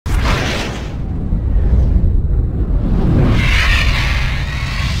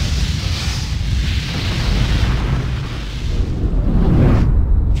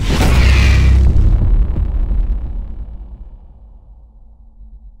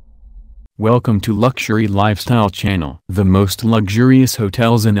Welcome to Luxury Lifestyle Channel. The most luxurious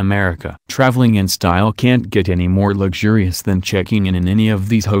hotels in America. Traveling in style can't get any more luxurious than checking in any of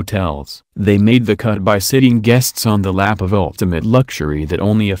these hotels. They made the cut by sitting guests on the lap of ultimate luxury that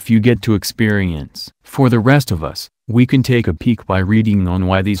only a few get to experience. For the rest of us, we can take a peek by reading on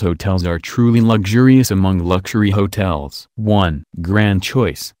why these hotels are truly luxurious among luxury hotels. 1. Grand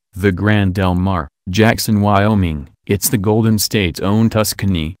Choice. The Grand Del Mar, Jackson, Wyoming. It's the Golden State's own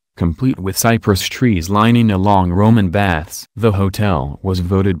Tuscany, complete with cypress trees lining along Roman baths. The hotel was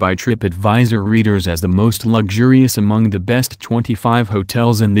voted by TripAdvisor readers as the most luxurious among the best 25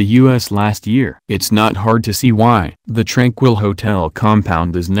 hotels in the U.S. last year. It's not hard to see why. The Tranquil Hotel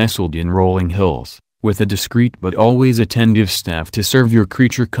compound is nestled in rolling hills, with a discreet but always attentive staff to serve your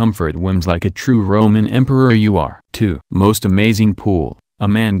creature comfort whims like a true Roman emperor you are. 2. Most amazing pool,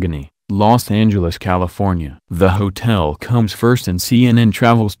 Amangani, Los Angeles, California. The hotel comes first in CNN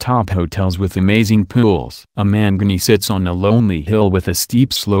Travel's top hotels with amazing pools. Amangani sits on a lonely hill with a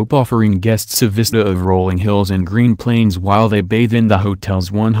steep slope offering guests a vista of rolling hills and green plains while they bathe in the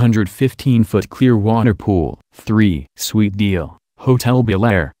hotel's 115-foot clear water pool. 3. Sweet Deal, Hotel Bel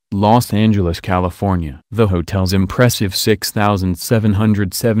Air, Los Angeles, California. The hotel's impressive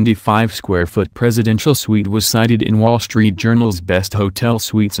 6,775 square foot presidential suite was cited in Wall Street Journal's best hotel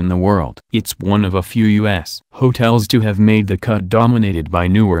suites in the world. It's one of a few U.S. hotels to have made the cut, dominated by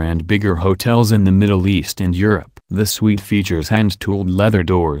newer and bigger hotels in the Middle East and Europe. The suite features hand-tooled leather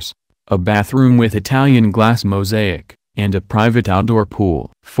doors, a bathroom with Italian glass mosaic, and a private outdoor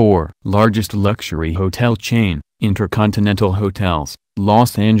pool. 4. Largest luxury hotel chain, Intercontinental Hotels,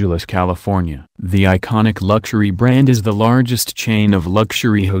 Los Angeles, California. The iconic luxury brand is the largest chain of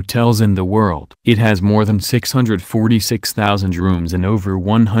luxury hotels in the world. It has more than 646,000 rooms in over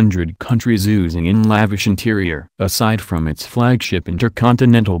 100 countries, oozing in lavish interior. Aside from its flagship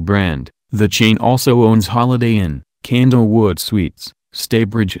Intercontinental brand, the chain also owns Holiday Inn, Candlewood Suites,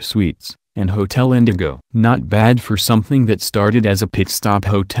 Staybridge Suites, and Hotel Indigo. Not bad for something that started as a pit-stop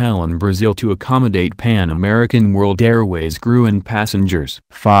hotel in Brazil to accommodate Pan American World Airways crew and passengers.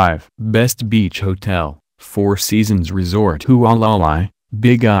 5. Best Beach Hotel, Four Seasons Resort, Hualalai,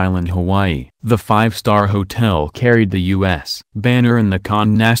 Big Island, Hawaii. The five-star hotel carried the U.S. banner in the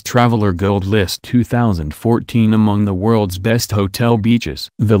Condé Nast Traveler Gold List 2014 among the world's best hotel beaches.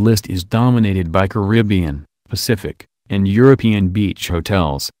 The list is dominated by Caribbean, Pacific, and European beach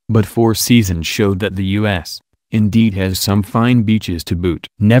hotels, but Four Seasons showed that the U.S. indeed has some fine beaches to boot.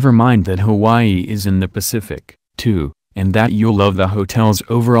 Never mind that Hawaii is in the Pacific, too, and that you'll love the hotel's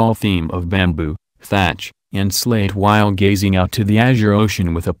overall theme of bamboo, thatch, and slate while gazing out to the azure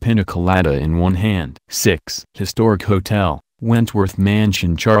ocean with a pina colada in one hand. 6. Historic Hotel, Wentworth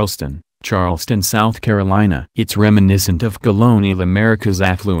Mansion, Charleston, South Carolina. It's reminiscent of colonial America's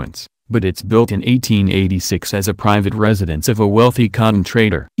affluence, but it's built in 1886 as a private residence of a wealthy cotton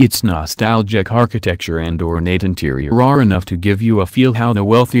trader. Its nostalgic architecture and ornate interior are enough to give you a feel how the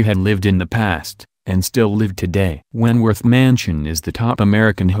wealthy had lived in the past, and still live today. Wentworth Mansion is the top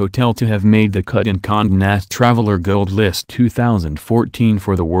American hotel to have made the cut in Condé Nast Traveler Gold List 2014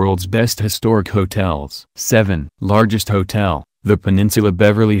 for the world's best historic hotels. 7. Largest Hotel, The Peninsula,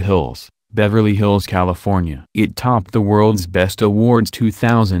 Beverly Hills, California. It topped the World's Best Awards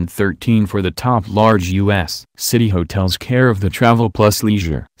 2013 for the top large U.S. city hotels, care of the Travel Plus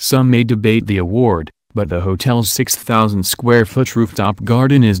Leisure. Some may debate the award, but the hotel's 6,000 square foot rooftop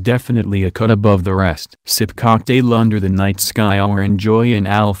garden is definitely a cut above the rest. Sip cocktail under the night sky or enjoy an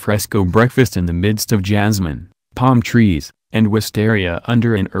al fresco breakfast in the midst of jasmine, palm trees, and wisteria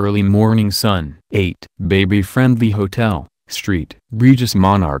under an early morning sun. 8. Baby-friendly hotel, Street Regis,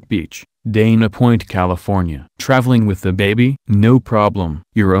 Monarch Beach, Dana Point, California. Traveling with the baby? No problem.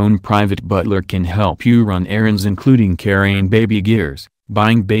 Your own private butler can help you run errands, including carrying baby gears,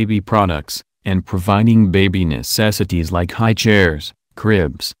 buying baby products, and providing baby necessities like high chairs,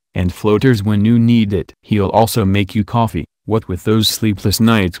 cribs, and floaters when you need it. He'll also make you coffee, what with those sleepless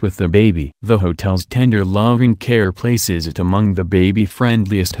nights with the baby. The hotel's tender loving care places it among the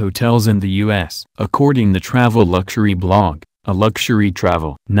baby-friendliest hotels in the U.S. According to Travel Luxury blog, a luxury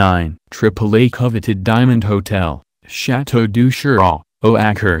travel. 9. AAA coveted Diamond Hotel, Chateau du Cheral,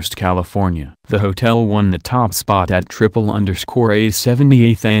 Oakhurst, California. The hotel won the top spot at A's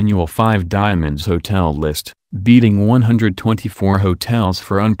 78th annual 5 Diamonds Hotel list, beating 124 hotels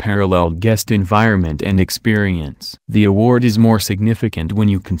for unparalleled guest environment and experience. The award is more significant when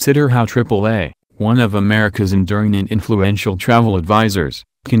you consider how AAA, one of America's enduring and influential travel advisors,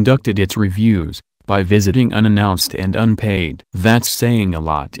 conducted its reviews, by visiting unannounced and unpaid. That's saying a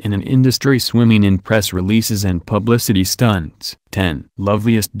lot in an industry swimming in press releases and publicity stunts. 10.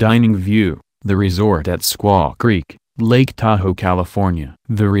 Loveliest dining view. The resort at Squaw Creek, Lake Tahoe, California.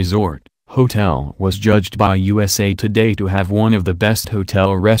 The resort hotel was judged by USA Today to have one of the best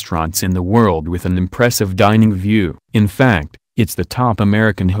hotel restaurants in the world with an impressive dining view. In fact, it's the top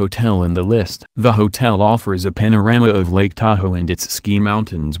American hotel in the list. The hotel offers a panorama of Lake Tahoe and its ski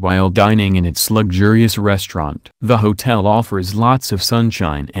mountains while dining in its luxurious restaurant. The hotel offers lots of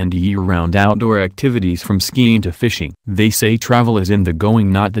sunshine and year-round outdoor activities from skiing to fishing. They say travel is in the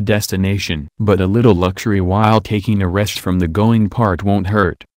going, not the destination. But a little luxury while taking a rest from the going part won't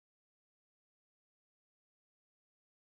hurt.